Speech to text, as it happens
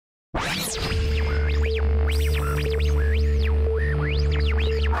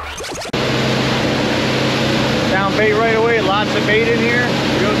bait right away. Lots of bait in here.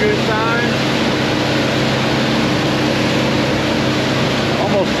 Real good sign.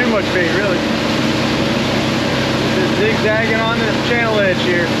 Almost too much bait, really. Just zigzagging on this channel edge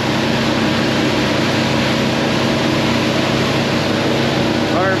here.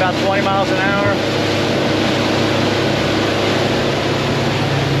 Running about 20 miles an hour.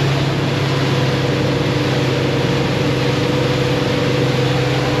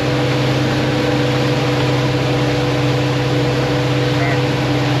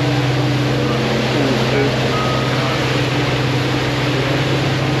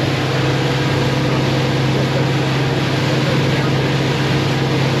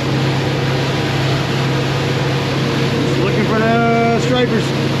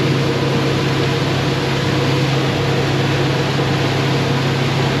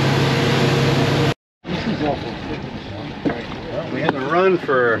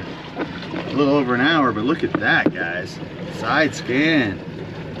 For a little over an hour, but look at that, guys. Side scan.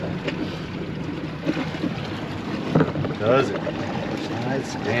 Does it? Side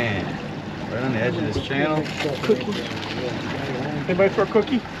scan. Right on the edge of this channel. Cookie. Anybody for a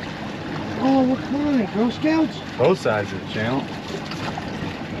cookie? Oh, what kind? Girl Scouts? Both sides of the channel.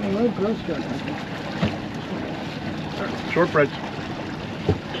 I love Girl Scouts. Shortbread.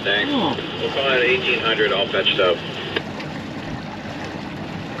 Thanks. We'll call it 1800 all fetched up.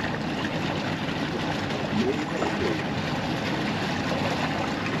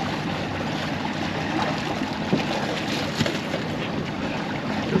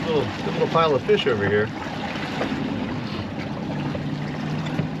 Good little pile of fish over here.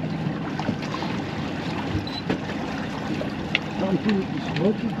 Some food, the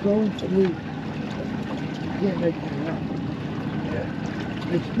smoke is going through. You can't make it out. Yeah.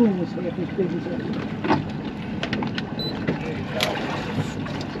 The spoon was half as big as that.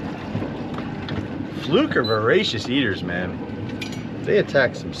 Fluke are voracious eaters, man. They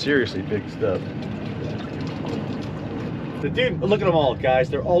attack some seriously big stuff. The dude, look at them all, guys.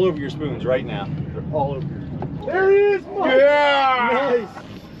 They're all over your spoons right now. They're all over your spoons. There he is, Mike! Yeah! Nice!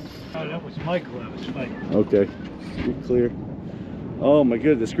 Oh, that was Michael, that was Mike. Okay, get clear. Oh my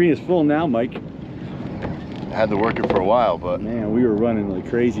goodness, the screen is full now, Mike. I had to work it for a while, but... Man, we were running like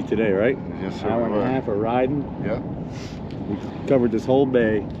crazy today, right? Yes, sir. Hour and a half of riding. Yeah. We covered this whole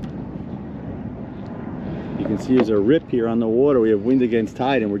bay. You can see there's a rip here on the water. We have wind against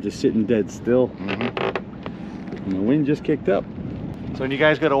tide and we're just sitting dead still. And the wind just kicked up. So when you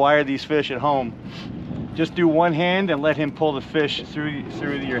guys go to wire these fish at home, just do one hand and let him pull the fish through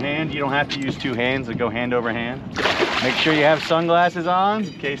your hand. You don't have to use two hands and go hand over hand. Make sure you have sunglasses on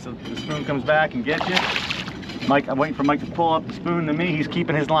in case the spoon comes back and gets you. Mike, I'm waiting for Mike to pull up the spoon to me. He's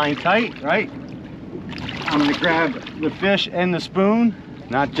keeping his line tight, right? I'm gonna grab the fish and the spoon,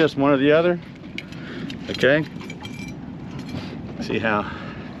 not just one or the other. Okay? See how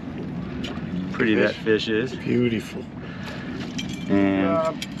pretty that fish is. Beautiful.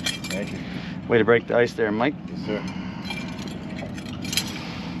 And Thank you. way to break the ice there, Mike. Yes, sir.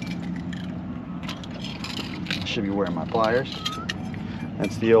 Should be wearing my pliers.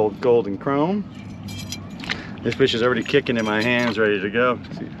 That's the old golden chrome. This fish is already kicking in my hands, ready to go.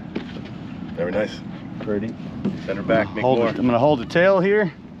 See? Very nice. Pretty. Send her back, make I'm more. gonna hold the tail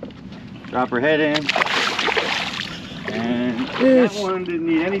here, drop her head in. And that one didn't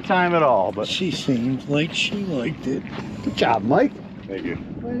need any time at all, but She seems like she liked it. good job, Mike. Thank you.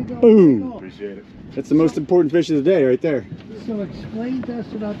 Way to go. Boom. Appreciate it. That's the most important fish of the day right there. So explain to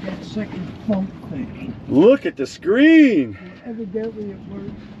us about that second funk thing. Look at the screen. Evidently it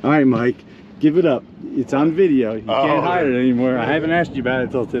works. All right, Mike, give it up. It's on video. You Oh, can't hide it anymore. I haven't asked you about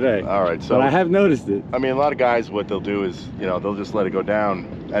it till today. All right, so But I have noticed it. I mean, a lot of guys, what they'll do is, you know, they'll just let it go down,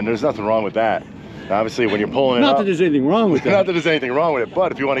 and there's nothing wrong with that. Now, obviously, when you're pulling it Not up, that there's anything wrong with that. not that there's anything wrong with it,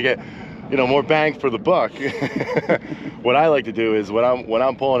 but if you want to get, you know, more bang for the buck, what I like to do is when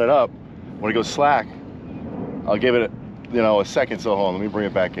I'm pulling it up, when it goes slack, I'll give it, you know, a second. So hold on, let me bring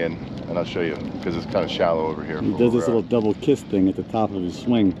it back in, and I'll show you because it's kind of shallow over here. He does this little double kiss thing at the top of his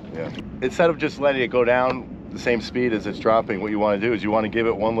swing. Yeah. Instead of just letting it go down the same speed as it's dropping, what you want to do is you want to give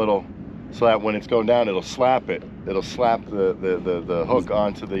it one little slap. When it's going down, it'll slap it. It'll slap the hook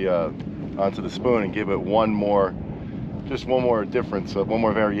onto the spoon and give it one more difference, one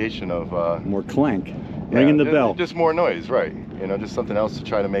more variation of More clank. Ringing the bell. Just more noise, right? You know, just something else to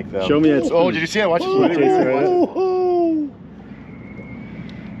try to make them. Show me that Oh, spoon. did you see it? Watch Oh, this.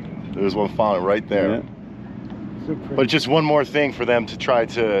 There's one falling right there. Yeah. So pretty. But just one more thing for them to try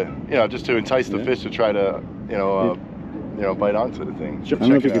to, you know, just to entice the fish to try to, you know, bite onto the thing. I don't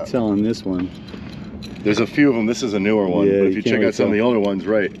know if you could tell on this one. There's a few of them. This is a newer one, Yeah, but if you you can't check out some of really the older ones,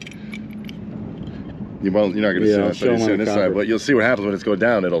 right? You're not going to see I'll it, show on this side, but you'll see what happens when it's go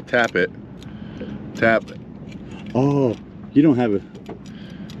down. It'll tap it. Tap. Oh, you don't have a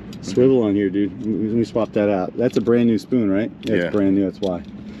swivel on here, dude. Let me swap that out. That's a brand new spoon, right? Yeah, it's brand new, that's why.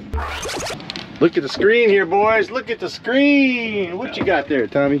 Look at the screen here, boys. Look at the screen. What you got there,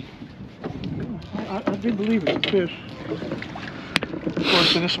 Tommy? I do believe it's a fish. Of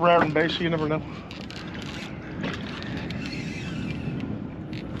course, in this Raritan Bay, so you never know.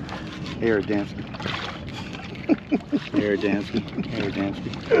 Aerodamski. Aerodamski.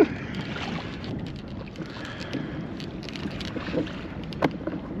 Aerodamski.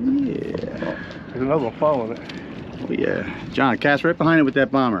 Yeah. There's another one following it. Oh, yeah. John, cast right behind it with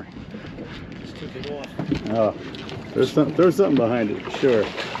that bomber. Just took it off. Oh, there's something behind it, sure.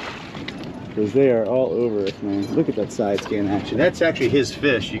 Because they are all over us, man. Look at that side scan action. That's actually his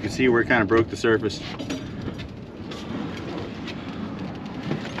fish. You can see where it kind of broke the surface.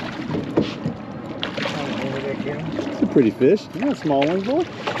 It's a pretty fish. Not a small one, boy.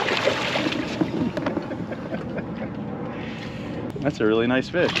 That's a really nice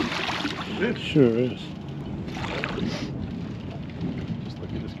fish. It sure is. Just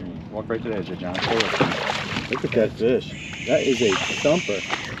look at the screen. Walk right to the edge there, John. Look at that fish. That is a thumper.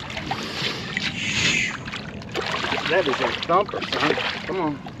 That is a thumper, son. Come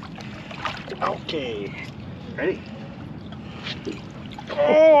on. Okay. Ready?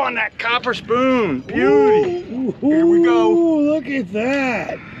 Oh, on that copper spoon. Beauty. Ooh, Here we go. Look at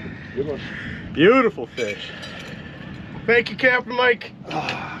that. Good one. Beautiful fish. Thank you, Captain Mike.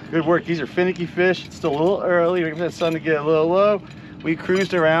 Good work. These are finicky fish. It's still a little early. Waiting for the sun to get a little low. We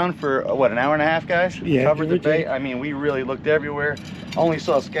cruised around for, what, an hour and a half, guys? Yeah. Covered the bay. I mean, we really looked everywhere. Only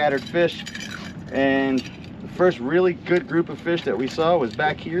saw scattered fish. And the first really good group of fish that we saw was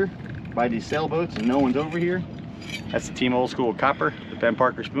back here by these sailboats, and no one's over here. That's the Team Old School Copper, the Ben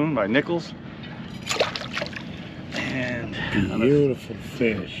Parker spoon by Nichols. And beautiful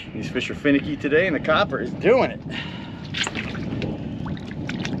fish. These fish are finicky today, and the copper is doing it.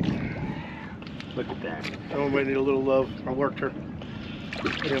 Look at that. Oh, might need a little love. I worked her.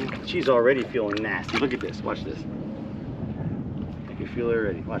 She's already feeling nasty. Look at this. Watch this. I can feel it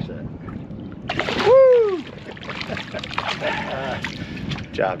already. Watch that. Woo!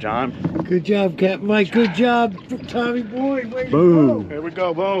 Good job, John. Good job, Captain Mike. Good job, Tommy boy. Boom. Here we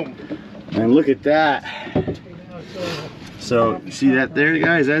go. Boom. And look at that. So, you see that there,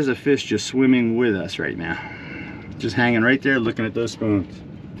 guys? That is a fish just swimming with us right now. Just hanging right there looking at those spoons.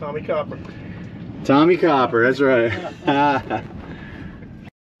 Tommy Copper. Tommy Copper, that's right.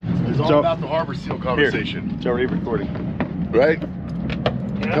 It's all about the harbor seal conversation. Here, it's already recording. Right?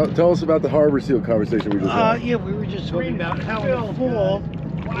 Yeah. Tell us about the harbor seal conversation we just had. Yeah, we were just talking about how in the fall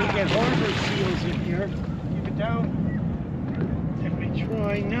we get harbor seals in here. Keep it down. And we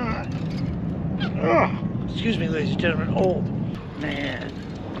try not. Oh, excuse me, ladies and gentlemen. Old man.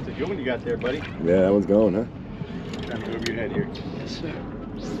 It's a good one you got there, buddy. Yeah, that one's going, huh? Trying to go over your head here. Yes, sir.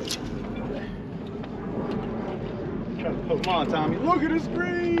 Come on, Tommy. Look at the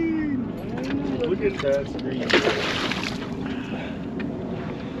screen. Look at that screen.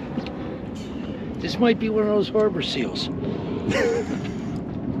 This might be one of those harbor seals.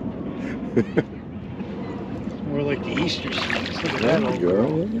 More like the Easter seals. Look at that old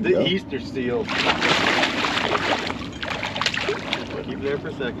girl. The Easter seal. Keep it there for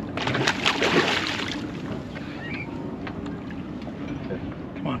a second.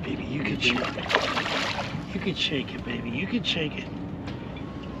 Come on, baby. You can shake it. You can shake it, baby. You can shake it.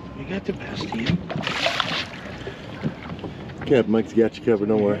 You got the best of you. Captain Mike's got you covered,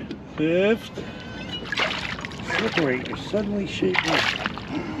 don't worry. Fifth. Separate. You're suddenly shaking.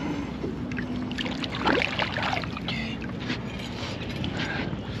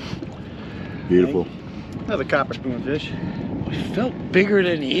 Beautiful. Another copper spoonfish. It felt bigger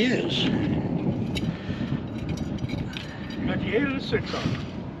than he is. Got the 8 or the 6 on.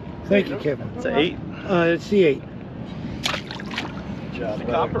 Thank you, Kevin. It's an 8. It's the 8. Good job, It's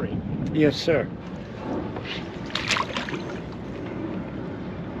coppery. Yes, sir.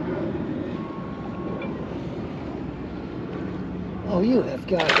 Oh, you have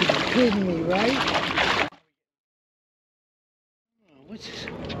got to be kidding me, right? What's this?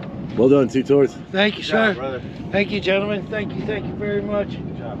 Well done, Two Tours. Thank you, Good sir. job, brother. Thank you, gentlemen. Thank you very much.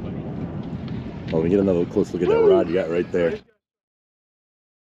 Good job, buddy. Oh, let me get another close look at that rod you got right there.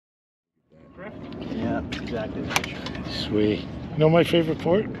 Yeah, exactly. Sweet. You know my favorite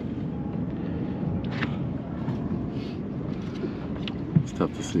port? It's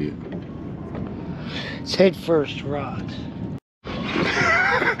tough to see it. It's head first rods.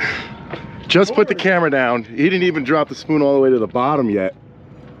 Just put the camera down. He didn't even drop the spoon all the way to the bottom yet.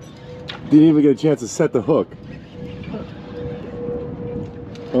 Didn't even get a chance to set the hook.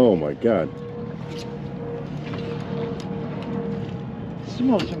 Oh my God. It's the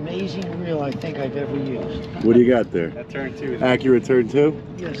most amazing reel I think I've ever used. What do you got there? That turn two. Accurate turn two?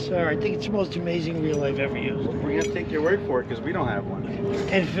 Yes, sir. I think it's the most amazing reel I've ever used. We're gonna take your word for it because we don't have one.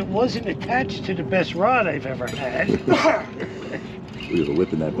 And if it wasn't attached to the best rod I've ever had. We were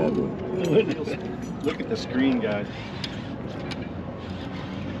whipping that bad boy. Look at the screen, guys.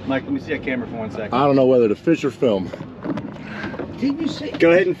 Mike, let me see that camera for 1 second. I don't know whether to fish or film. Didn't you say?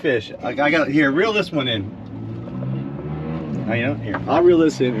 Go ahead and fish. I got here. Reel this one in. Oh, you know, here. I'll reel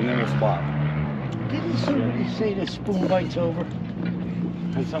this in and then we'll spot. Didn't somebody say the spoon bite's over?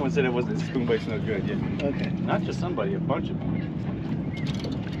 And someone said it wasn't spoon bite's no good. Yeah. Okay. Not just somebody, a bunch of them.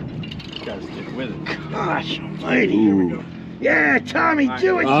 Gotta stick with it. Gosh almighty, here we go. Yeah, Tommy,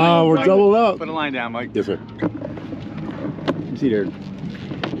 do it. Oh, we're doubled up. Put a line down, Mike. Yes, sir. You see there.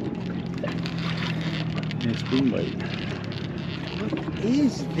 Yeah, spoon bite. What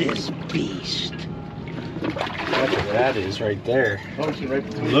is this beast? That's what that is right there.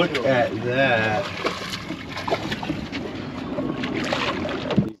 Look at that.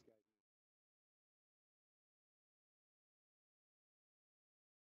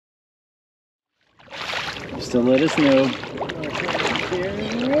 Still let us know.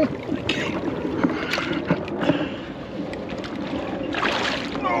 Okay.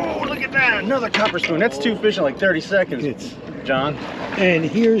 Oh, look at that. Another copper spoon. That's 2 fish in like 30 seconds, It's, John. and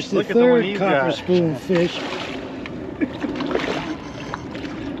here's the Look at the one third he's copper got. spoon fish.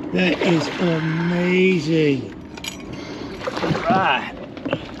 That is amazing. Right.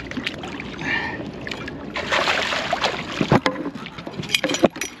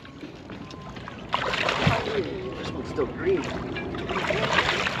 This one's still green.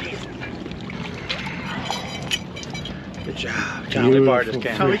 Good job, John. We borrowed this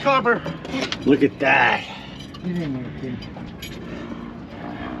camera. Tommy Copper. Look at that. Get in there, kid.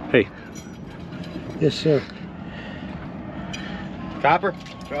 Hey, Yes, sir. Copper.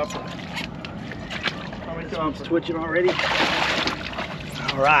 Copper. Tom's twitching already.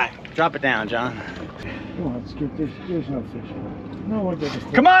 All right, drop it down, John. Come on, let's get this. There's no fish. No one does.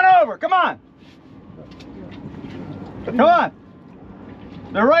 Come on over. Come on. Come on.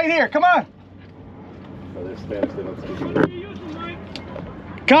 They're right here. Come on. Oh, they're Spanish. They don't speak English. What are you using,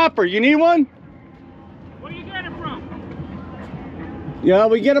 Mike? Copper, you need one? Where you get it from? Yeah,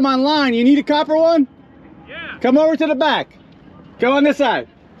 we get them online. You need a copper one? Yeah. Come over to the back. Go on this side.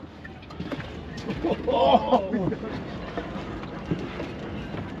 Oh.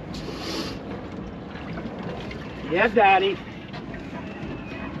 Yeah, Daddy.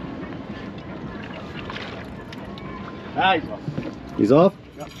 Nice. He's off?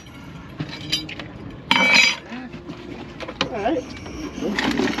 Yep. All right.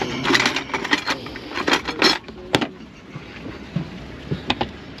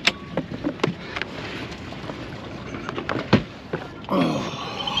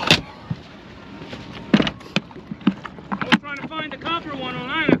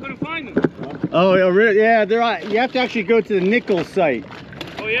 Oh, yeah, they're on. You have to actually go to the nickel site.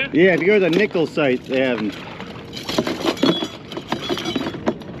 Oh, yeah? Yeah, if you go to the nickel site, they have them.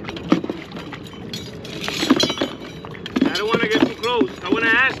 I don't want to get too close. I want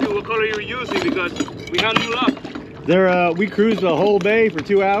to ask you what color you're using because we have new luck. They're we cruised the whole bay for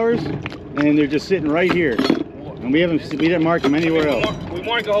 2 hours, and they're just sitting right here. And we didn't mark them anywhere else. We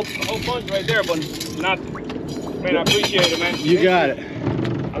marked a whole bunch right there, but not. Man, I appreciate it, man. You got it.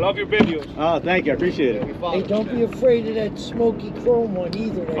 I love your videos. Oh, thank you. I appreciate it. Hey, don't be afraid of that smoky chrome one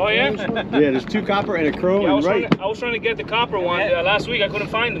either. That Oh, yeah? nice one. Yeah, there's 2 copper and a chrome. Yeah, and right. I was trying to get the copper one last week. I couldn't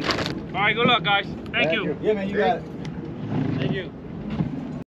find them. All right, good luck, guys. Thank you. Yeah, man, you got it. Thank you.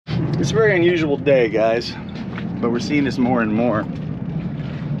 It's a very unusual day, guys, but we're seeing this more and more.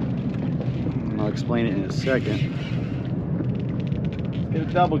 And I'll explain it in a second. Get a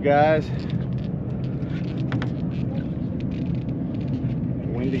double, guys.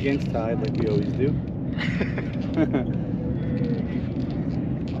 Wind against tide, like we always do.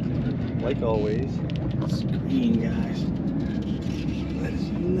 Like always. Screen, guys. That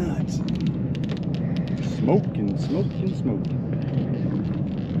is nuts. Smoking, smoking, smoking.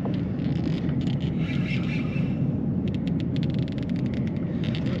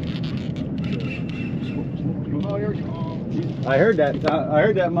 I heard that. I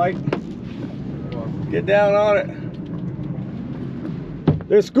heard that, Mike. Get down on it.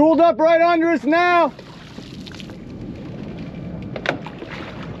 They're schooled up right under us now.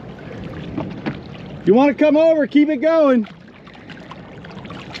 You want to come over? Keep it going.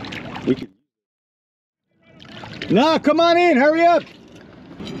 We can. No, come on in. Hurry up.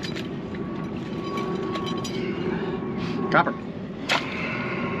 Copper.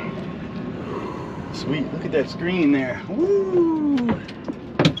 Sweet, look at that screen there. Woo!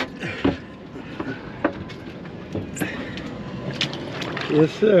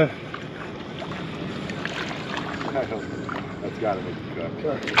 Yes, sir. That's gotta make the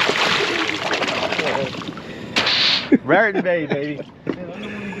cut. Raritan Bay, baby.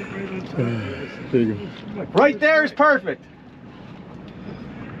 There you go. Right there is perfect.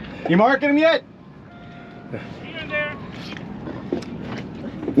 You marking them yet? Here and there.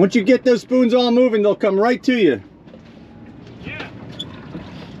 Once you get those spoons all moving, they'll come right to you. Yeah.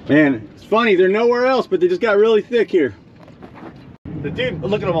 Man, it's funny, they're nowhere else, but they just got really thick here. The dude,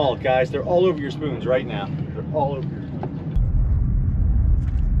 look at them all, guys. They're all over your spoons right now. They're all over your spoons.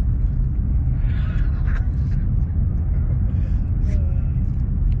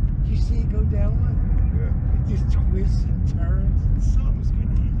 Did you see it go down one? Yeah. It just twists and turns and something's gonna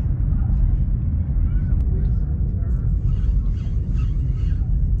hit it.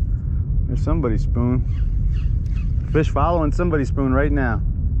 There's somebody's spoon. Fish following somebody's spoon right now.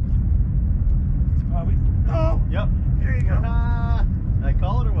 Probably. Oh! Yep. There you go. I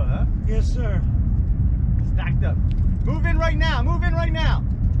call it or what, huh? Yes, sir. Stacked up. Move in right now. Move in right now.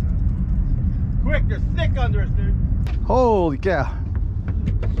 Quick, they're thick under us, dude. Holy cow.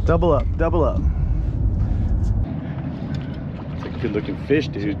 Double up, double up. It's a good looking fish,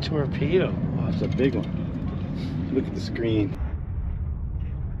 dude. Torpedo. Oh, it's a big one. Look at the screen.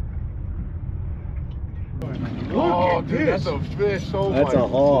 Oh, dude, that's a fish. Oh, That's my a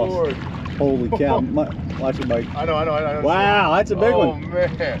hoss. Lord. Holy cow. Watch it, Mike. I know. Wow, that's a big one. Oh,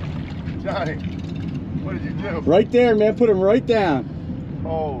 man. Johnny, what did you do? Right there, man. Put him right down.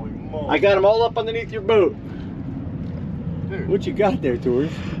 Holy moly. I got him all up underneath your boat. Dude. What you got there,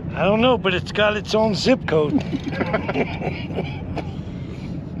 Tours? I don't know, but it's got its own zip code. He's good.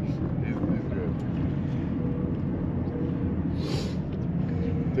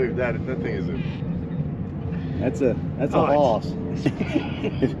 Dude, that thing is a... That's a hoss.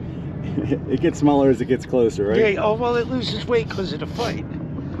 It gets smaller as it gets closer, right? Yeah, oh, well, it loses weight because of the fight.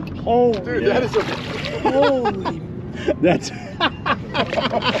 Oh, Dude, yeah. that is a... holy. That's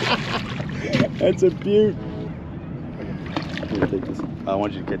that's a beaut. Here, take this. I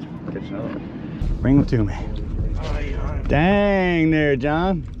want you to catch another one. Bring them to me. Dang there,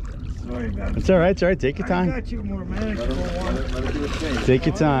 John. Sorry about It's all right. It's all right. Take your I time. got you more manageable one. Let it do its thing. Take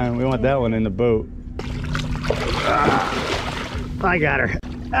your time. We want that one in the boat. I got her.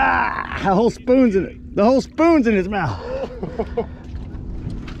 The whole spoon's in it. The whole spoon's in his mouth.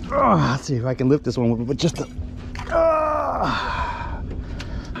 Let's see if I can lift this one with just a. Back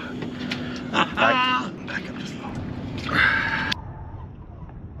up just a little.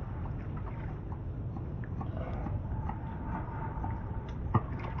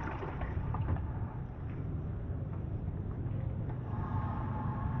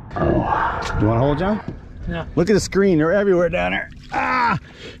 You want to hold, John? Yeah. Look at the screen. They're everywhere down there.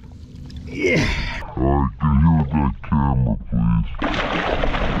 Yeah. Alright, get here with that camera,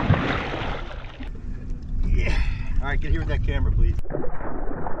 please. Yeah. All right, get here with that camera, please.